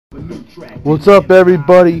What's up,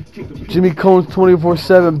 everybody? Jimmy Cones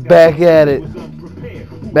 24/7 back at it.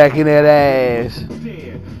 Back in that ass.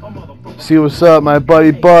 See what's up, my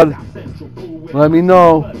buddy Bud. Let me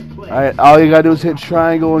know. Alright, all you gotta do is hit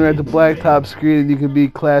triangle when you're at the blacktop screen and you can be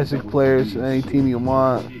classic players in any team you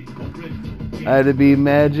want. I had to be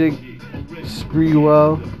Magic,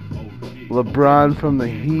 Spreewell, LeBron from the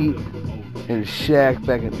Heat, and Shaq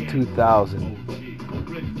back in 2000.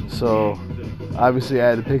 So obviously I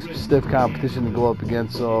had to pick some stiff competition to go up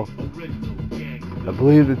against, so I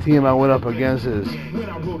believe the team I went up against is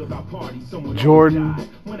Jordan,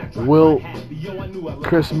 Wilt,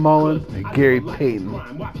 Chris Mullin, and Gary Payton.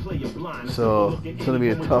 So it's going to be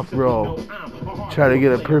a tough row. Try to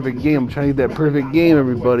get a perfect game. Try to get that perfect game,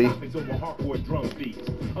 everybody.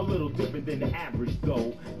 A little different than the average,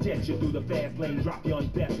 though. Jet you through the fast lane, drop you on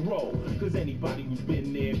death row. Cause anybody who's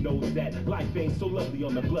been there knows that life ain't so lovely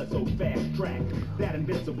on the blood so fast track. That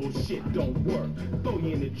invincible shit don't work. Throw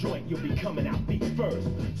you in the joint, you'll be coming out feet first.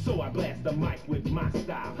 So I blast the mic with my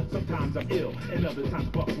style. Sometimes I'm ill, and other times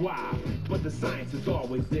buck wild. But the science is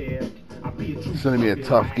always there. It's gonna be a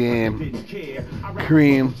tough game.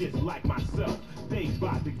 Cream.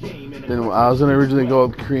 Then I was gonna originally go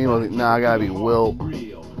with Cream. I was like, nah, I gotta be Wilt.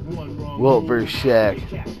 Wilt versus Shaq.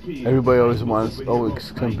 Everybody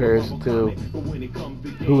always compares it to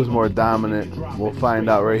who was more dominant. We'll find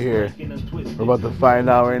out right here. We're about to find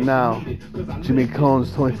out right now. Jimmy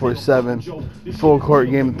Cones 24/7, full court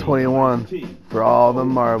game of 21 for all the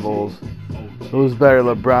marbles. Who's better,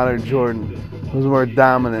 LeBron or Jordan? Who's more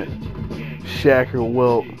dominant, Shaq or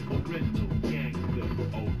Wilt?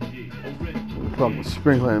 Fucking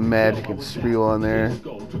sprinkling Magic and Spreewell in there.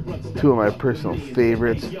 Two of my personal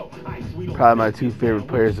favorites. Probably my two favorite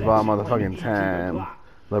players of all motherfucking time.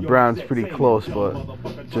 LeBron's pretty close, but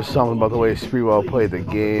just something about the way Spreewell played the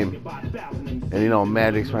game. And you know,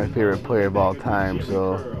 Magic's my favorite player of all time,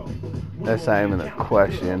 so that's not even a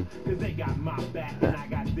question.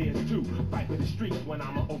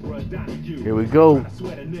 Here we go.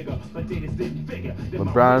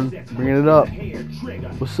 LeBron bringing it up.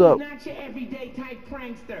 What's up?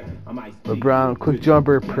 LeBron, quick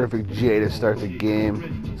jumper, perfect J to start the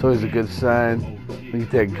game. It's always a good sign. We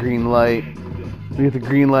get that green light. We get the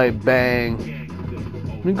green light, bang.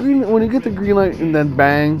 When you get the green light and then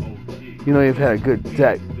bang, you know you've had a good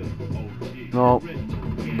deck. No,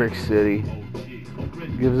 Brick City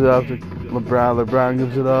gives it up to LeBron. LeBron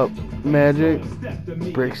gives it up. Magic,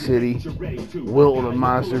 Brick City, Wilt with a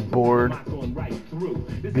monster board.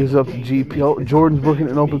 Gives up to GP. Jordan's working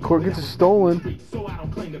in open court, gets it stolen.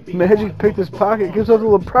 Magic picked his pocket, gives up to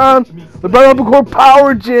LeBron. LeBron open court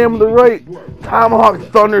power jam with the right tomahawk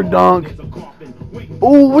thunder dunk.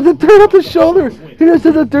 Oh, with the dirt off the shoulder. He just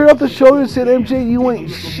did the dirt off the shoulder and said, MJ, you ain't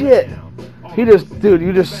shit. Dude,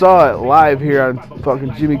 you just saw it live here on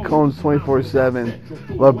fucking Jimmy Cones 24/7.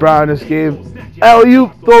 LeBron just gave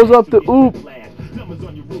alley-oop, throws up the oop.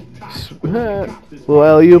 Little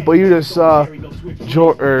alley-oop, but you just saw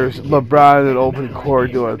LeBron in an open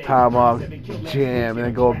court doing a tomahawk jam and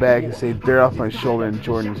then go back and say dirt off my shoulder in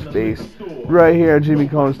Jordan's face. Right here on Jimmy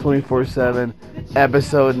Cones 24/7,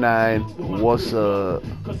 episode 9. What's up?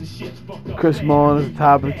 Chris Mullin at the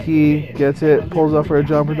top of the key, gets it, pulls up for a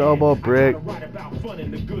jumper to elbow, brick.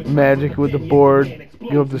 Magic with the board,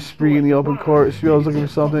 give up the spree in the open court. Spreewell's looking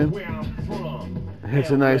for something. Hits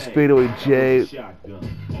a nice fadeaway J.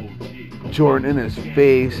 Jordan in his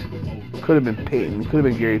face. Could have been Payton. Could have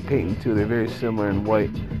been Gary Payton too. They're very similar in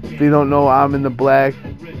white. If you don't know, I'm in the black.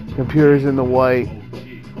 Computer's in the white.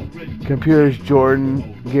 Computer's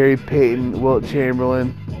Jordan, Gary Payton, Wilt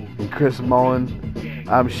Chamberlain, and Chris Mullin.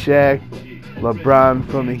 I'm Shaq, LeBron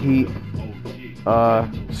from the Heat,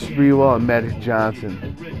 Spreewell, and Magic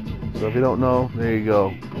Johnson. So if you don't know, there you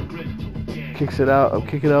go. Kicks it out. I'll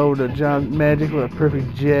kick it over to Magic with a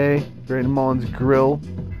perfect J right in Mullin's grill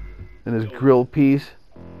and his grill piece.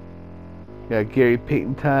 Got Gary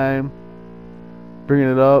Payton time.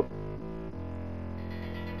 Bringing it up.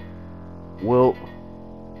 Wilt.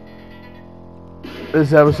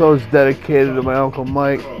 This episode is dedicated to my Uncle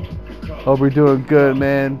Mike. Hope you're doing good,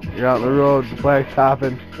 man. You're out on the road,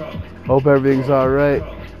 blacktopping. Hope everything's alright.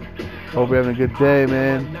 Hope you're having a good day,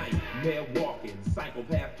 man.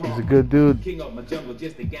 He's a good dude.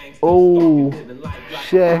 Oh,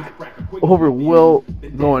 Shaq over Wilt,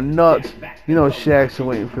 going nuts. You know Shaq's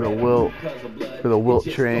waiting for the Wilt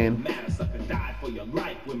train.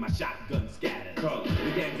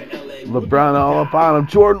 LeBron all up on him.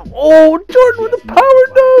 Jordan, oh, Jordan with the power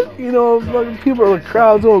dunk. You know, fucking people, the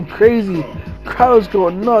crowd's going crazy. Crowd's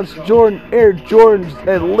going nuts. Jordan, Air Jordan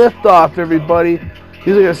had lift off, everybody.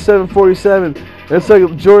 He's like a 747. It's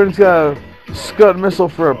like Jordan's got a scud missile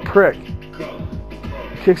for a prick.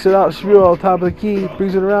 Kicks it out, Sprewell on top of the key,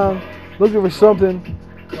 brings it around, looking for something.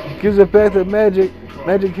 Gives it back to Magic.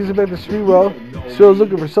 Magic gives it back to Sprewell. Sprewell's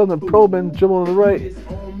looking for something, probing, dribble to the right.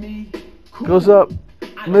 Goes up,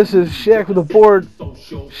 misses. Shaq with the board.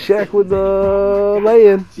 Shaq with the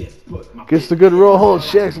lay-in. Gets the good roll hold.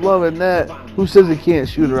 Shaq's loving that. Who says he can't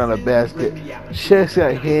shoot around a basket? Shaq's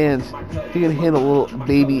got hands. He can handle little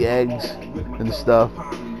baby eggs and stuff.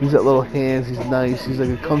 He's got little hands. He's nice. He's like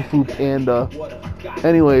a kung fu panda.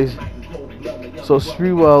 Anyways, so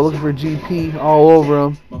Sprewell looking for GP all over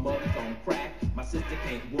him.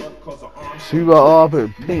 Sprewell off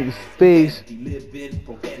and paint his face.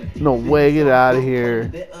 No way, get out of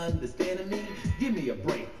here.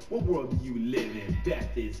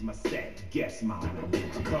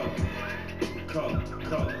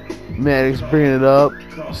 Maddox bringing it up.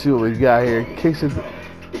 See what we got here. Kicks it.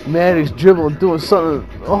 Maddox dribbling, doing something.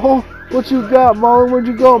 Oh, what you got, Mullen? Where'd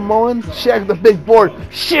you go, Mullen? Shaq the big board.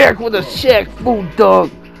 Shaq with a Shaq food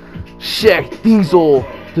dunk. Shaq Diesel.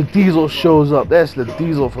 The Diesel shows up. That's the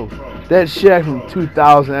Diesel from that Shaq from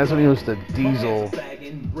 2000. That's when he was the Diesel.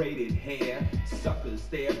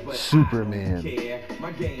 Superman.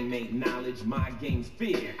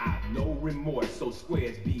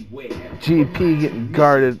 GP getting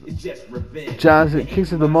guarded. Johnson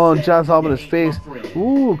kicks it to Mullen. Johnson up in his face.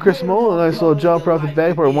 Ooh, Chris Mullen, nice little jumper off the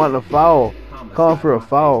backboard, wanting a foul. Calling for a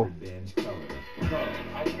foul.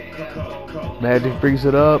 Magic brings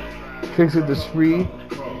it up. Kicks it to Spree.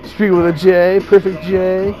 Spree with a J. Perfect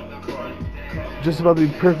J. Just about to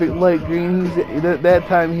be perfect light green. That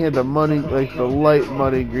time he had the money, like the light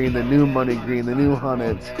money green, the new money green, the new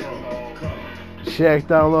hundreds. Shaq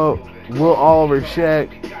down low. Will Oliver, Shaq.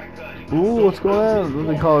 Ooh, what's going on? What do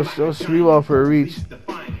they call it? Sprewell for a reach.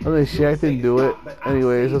 I think Shaq didn't do it.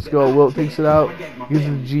 Anyways, let's go. Wilt takes it out. Gives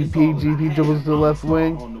it to GP. GP dribbles to the left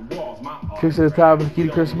wing. Kicks at the top of the key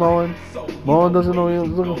to Chris Mullen. Mullen doesn't know what he was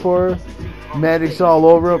looking for. Magic's all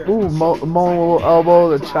over him. Ooh, Mullen with a little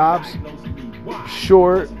elbow that chops.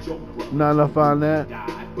 Short. Not enough on that.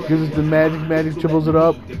 Gives it to Magic. Magic dribbles it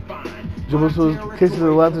up. Dribbles kicks it to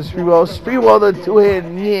the left of Sprewell. Sprewell the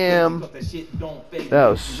two-hand yam. That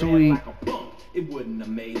was sweet.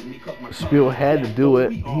 Sprewell had to do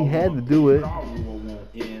it. He had to do it.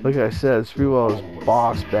 Like I said, Sprewell was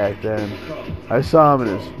boss back then. I saw him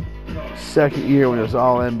in his second year when he was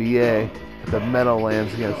all NBA at the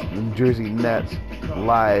Meadowlands against the New Jersey Nets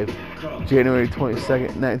live, January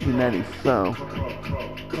 22nd, 1994.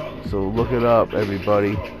 So look it up,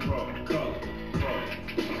 everybody.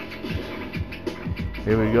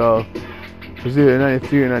 Here we go. It was either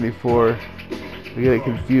 93 or 94. I get it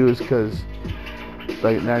confused because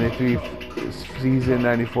like 93 season,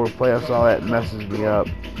 94 playoffs, all that messes me up.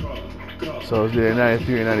 So it was either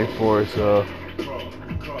 93 or 94. So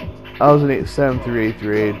I was in 7th through 8th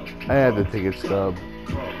grade. I had the ticket stub.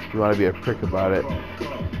 If you want to be a prick about it.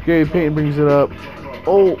 Gary Payton brings it up.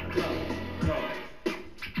 Oh!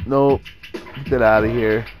 Nope. Get that out of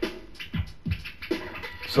here.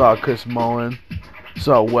 Saw Chris Mullen.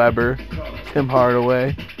 Saw Weber. Tim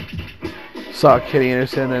Hardaway. Saw Kenny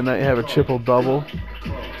Anderson that night have a triple-double.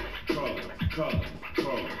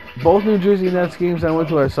 Both New Jersey Nets games I went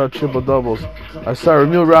to, I saw triple-doubles. I saw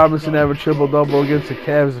Ramil Robinson have a triple-double against the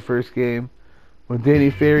Cavs the first game, when Danny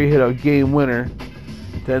Ferry hit a game winner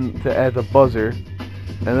at the buzzer.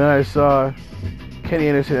 And then I saw Kenny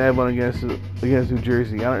Anderson have one against New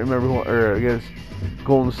Jersey. I don't remember who, or against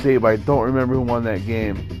Golden State, but I don't remember who won that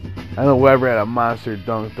game. I know Weber had a monster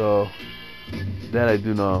dunk though. That I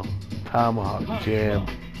do know. Tomahawk jam.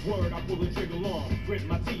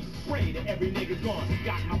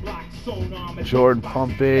 Jordan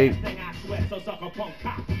pump fake.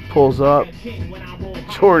 Pulls up.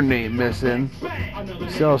 Jordan ain't missing.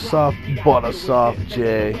 See how soft, but a soft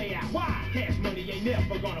J.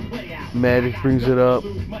 Magic brings it up.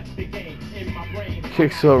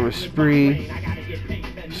 Kicks over Spree.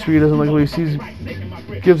 Spree doesn't like what he sees.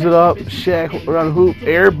 Gives it up. Shaq around the hoop.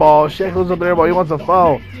 Air ball. Shaq goes up the air ball. He wants a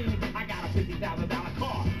foul.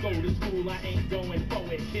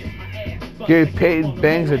 Gary Payton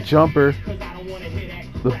bangs a jumper.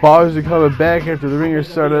 The Ballers are coming back after the Ringers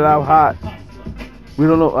started out hot. We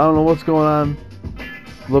don't know. I don't know what's going on.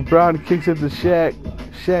 LeBron kicks it to Shaq.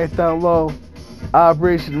 Shaq down low.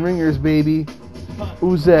 Operation Ringers, baby.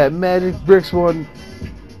 Who's that? Magic bricks one.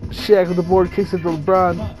 Shaq with the board kicks it to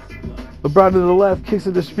LeBron. LeBron to the left kicks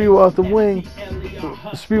it to Sprewell off the wing.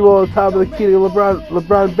 Sprewell on top of the key to LeBron.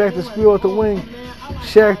 LeBron back to Sprewell at the wing.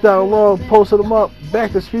 Shaq down low, posted him up.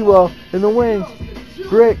 Back to Sprewell in the wing.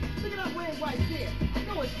 Brick.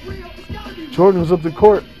 Jordan was up the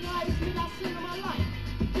court.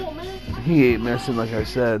 He ain't messing, like I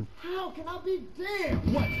said. How can I be damn?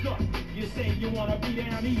 What's up? You say you wanna be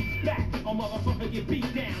down east back? A motherfucker get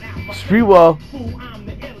beat down out my Sprewell. fool, I'm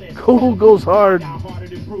the illest. Cool goes hard. Harder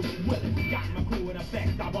than Bruce Willis. Got my crew in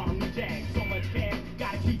effect. I bought 'em new Jags. So much cash,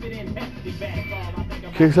 gotta keep it in Pepsi bags. All I think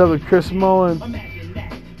about Kicks out to Chris Mullen. imagine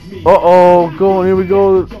that. Me, Uh-oh, going, here we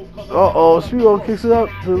go. Uh-oh, Sprewell kicks it out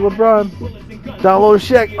to LeBron. Down low to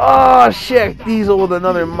Shaq. Oh, Shaq Diesel with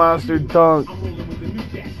another monster dunk.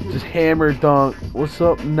 Just hammer dunk. What's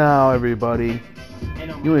up now, everybody?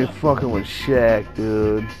 You ain't fucking with Shaq,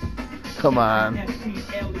 dude. Come on.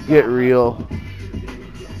 Get real.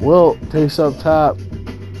 Wilt takes up top.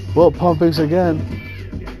 Wilt pump fakes again.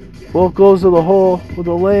 Wilt goes to the hole with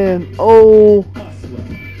the land. Oh!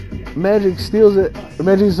 Magic steals it.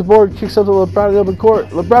 Magic is the board. Kicks up to LeBron in the open court.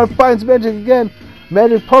 LeBron finds Magic again.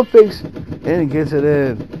 Magic pump fakes. And he gets it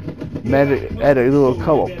in. Magic had a little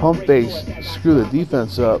couple pump fakes. Screw the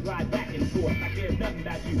defense up.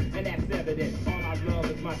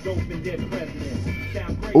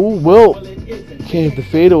 Ooh, Wilt can't hit the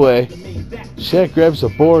fadeaway. Shaq grabs the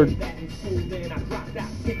board.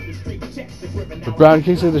 LeBron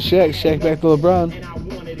kicks it to Shaq. Shaq back to LeBron.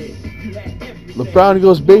 LeBron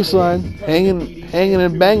goes baseline. Hanging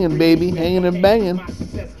and banging, baby. Hanging and banging.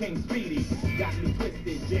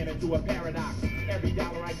 Every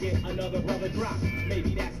dollar I get, another brother drop.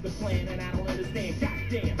 Maybe that's the plan, and I don't understand.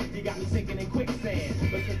 Goddamn, you got me sinking in quicksand.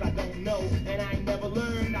 But since I don't know, and I ain't never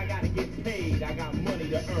learned, I gotta get paid. I got money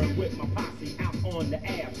to earn with my posse out on the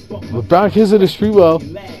app. LeBron kicks it to Sprewell.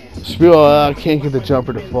 Sprewell can't get the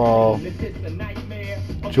jumper to fall.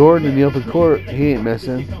 Jordan in the open court, he ain't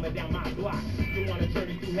missing.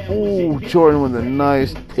 Oh, Jordan with a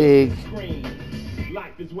nice take.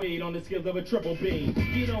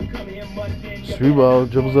 Sprewell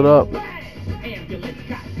dribbles it up.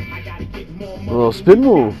 A little spin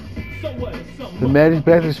move. The Magic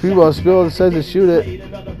back to Sprewell. Sprewell decides to shoot it.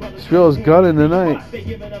 Sprewell's gunning tonight.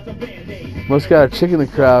 Must got a chick in the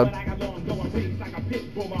crowd.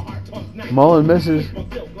 Mullen misses.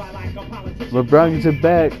 LeBron gets it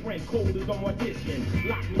back.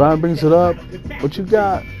 LeBron brings it up. What you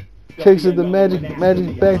got? Kicks it to Magic.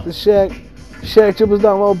 Magic back to Shaq. Shaq dribbles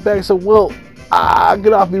down low, back to Wilt. Ah,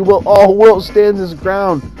 get off me, Wilt. Oh, Wilt stands his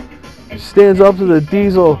ground. Stands up to the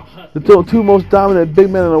Diesel. The two most dominant big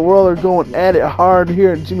men in the world are going at it hard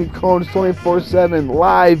here at Jimmy Cohn's 24/7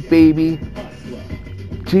 live, baby.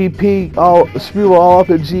 GP, Sprewell all up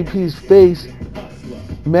in GP's face.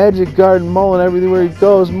 Magic guarding Mullen everywhere he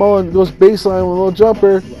goes. Mullen goes baseline with a little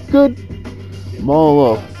jumper. Good. Mullen,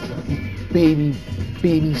 little baby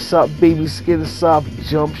skin soft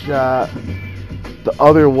jump shot. The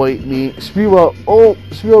other white meat. Sprewell. Oh,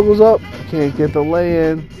 Sprewell goes up. Can't get the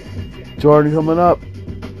lay-in. Jordan coming up.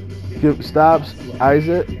 Stops. Eyes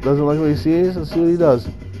it. Doesn't like what he sees. Let's see what he does.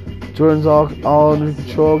 Jordan's all under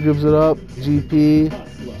control. Gives it up. GP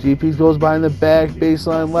goes behind the back.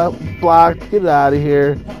 Baseline left. Blocked. Get out of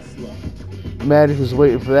here. Magic was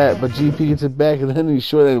waiting for that. But GP gets it back. And then he's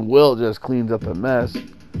short. And Wilt just cleans up the mess.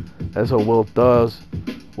 That's what Wilt does.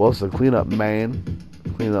 Wilt's the cleanup man.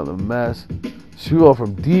 Clean up the mess. Sprewell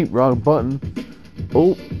from deep, wrong button.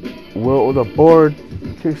 Oh, Wilt with a board.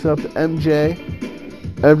 Kicks up to MJ.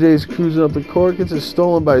 MJ's cruising up the court. Gets it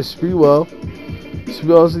stolen by Sprewell.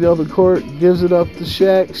 Sprewell's in the open court. Gives it up to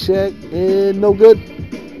Shaq. Shaq, and no good.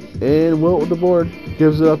 And Wilt with the board.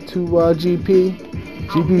 Gives it up to GP.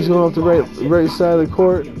 GP's going up the right side of the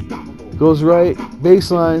court. Goes right.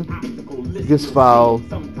 Baseline. Gets fouled.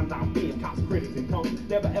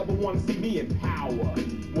 Never ever want to see me in power.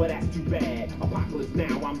 Well, that's too bad. Apocalypse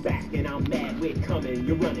now, I'm back and I'm mad. We're coming,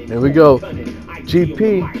 you're running. There we go.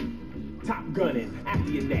 GP.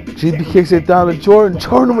 GP kicks it down to Jordan.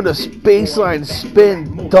 Jordan with a baseline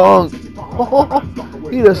spin dunk.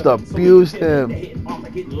 He just abused him.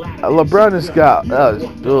 LeBron just got that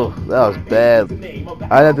was bad.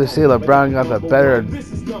 I'd have to say LeBron got the better,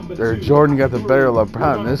 or Jordan got the better of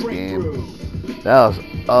LeBron in this game. That was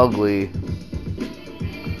ugly.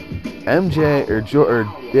 MJ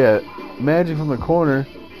Magic from the corner.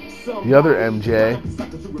 The other MJ.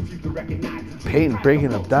 Peyton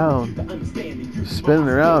breaking him down. Spinning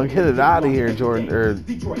around. Get it out of here, Jordan.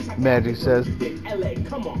 Magic says.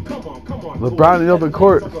 LeBron in the open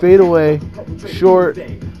court. Fade away. Short.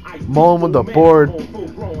 Mullen with the board.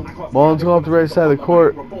 Mullen's going up the right side of the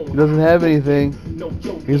court. He doesn't have anything.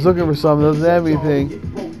 He's looking for something. Doesn't have anything.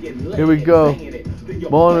 Here we go.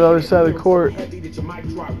 Mullen on the other side of the court.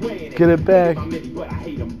 Get it back.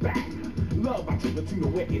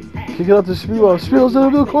 Kick it up to Sprewell. Sprewell's in the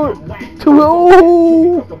middle court.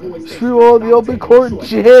 Oh, Sprewell in the open court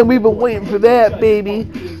jam. We've been waiting for that, baby.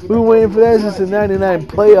 We've been waiting for that since the '99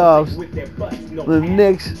 playoffs. The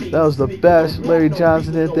Knicks, that was the best. Larry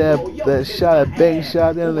Johnson hit that shot, a bank shot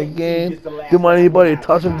at the end of the game. Didn't want anybody to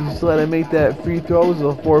touch him, just let him make that free throw. It was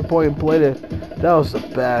a 4-point play. That was the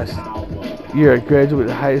best. Year I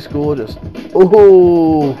graduated high school, just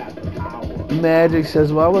oh. Magic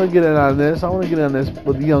says, well, I want to get in on this. I want to get in on this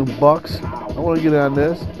with the Young Bucks. I want to get in on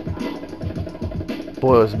this.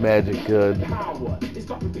 Boy, was Magic good.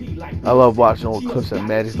 I love watching old clips of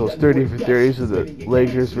Magic. Those 30 for 30s with the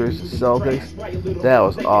Lakers versus Celtics. That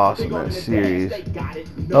was awesome, that series. I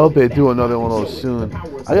hope they do another one of those soon.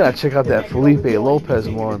 I gotta check out that Felipe Lopez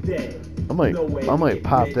one. I might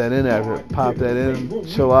pop that in,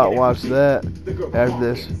 chill out, watch that after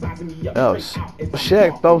this. Oh,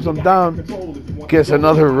 Shaq throws him down, gets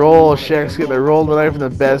another roll. Shaq's getting a roll tonight from the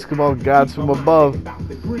basketball gods from above.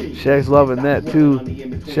 Shaq's loving that too.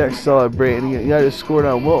 Shaq's celebrating. He just scored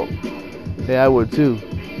on Wilt. Hey, I would too.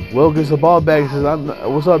 Wilt gets the ball back. He says,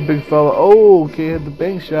 "What's up, big fella?" Oh, can't hit the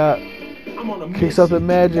bank shot. Kicks out the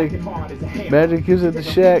Magic. Magic gives it to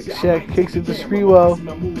Shaq. Shaq kicks it to Sprewell.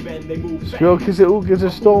 Sprewell kicks it. Ooh, gets it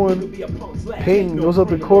stolen. Payton goes up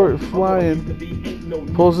the court, flying.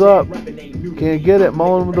 Pulls up. Can't get it.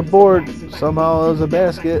 Mullen with the board. Somehow it was a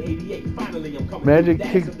basket. Magic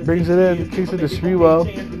brings it in. Kicks it to Sprewell.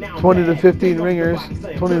 20 to 15 ringers.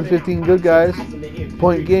 20 to 15 good guys.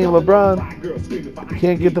 Point game. LeBron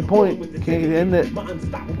can't get the point. Can't end it.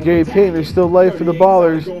 Gary Payton, there's still life for the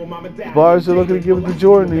Ballers. Ballers are looking to give it to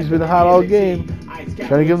Jordan. He's been hot all game.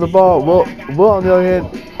 Trying to give him the ball. Will on the other hand.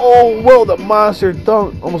 Oh, Will, the monster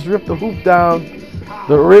dunk. Almost ripped the hoop down.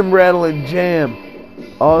 The rim rattling jam.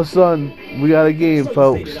 All of a sudden, we got a game,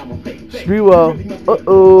 folks. Sprewell,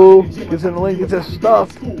 uh-oh, gets in the lane, gets that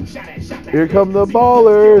stuff. Here come the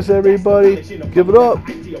Ballers, everybody. Give it up.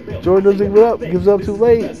 Jordan doesn't give it up. Gives up too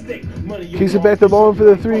late. Kicks it back to Mullen for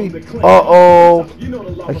the three. Uh-oh.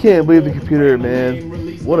 I can't believe the computer, man.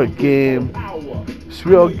 What a game.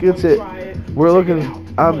 Sprewell gets it. We're looking.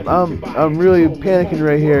 I'm really panicking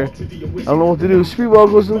right here. I don't know what to do.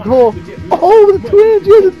 Sprewell goes to the goal. Oh, the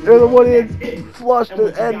two-hand, or the one-hand flush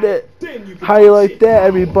to end it. How you like that,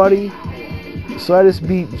 everybody? So I just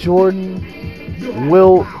beat Jordan,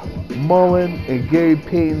 Wilt, Mullen, and Gary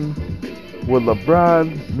Payton with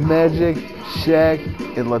LeBron, Magic, Shaq,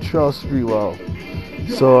 and Latrell Sprewell.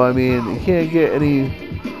 So I mean, you can't get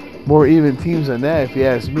any more even teams than that, if you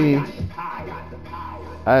ask me.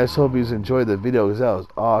 I just hope you enjoyed the video because that was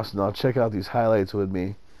awesome. Now check out these highlights with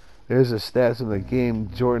me. There's the stats in the game.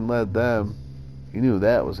 Jordan led them. You knew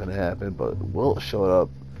that was going to happen, but Wilt showed up.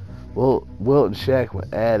 Wilt and Shaq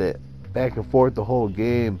went at it. Back and forth the whole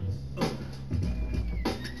game.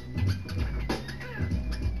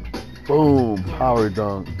 Boom. Power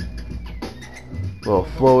dunk. Little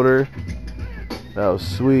floater. That was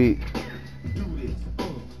sweet.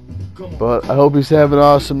 But I hope he's having an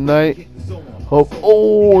awesome night.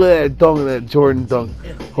 Oh, that dunk, that Jordan dunk.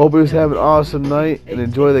 Hope he's having an awesome night and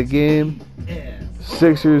enjoy the game.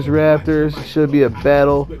 Sixers, Raptors, should be a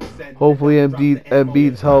battle. Hopefully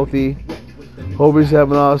Embiid's healthy. Hope he's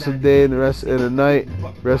having an awesome day and the rest of the night.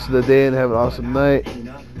 Rest of the day and have an awesome night.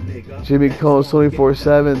 Jimmy Combs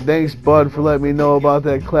 24/7. Thanks, Bud, for letting me know about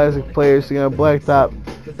that classic player singing on Blacktop.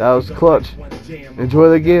 That was clutch. Enjoy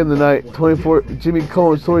the game tonight. Jimmy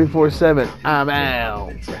Combs 24/7. I'm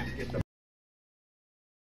out.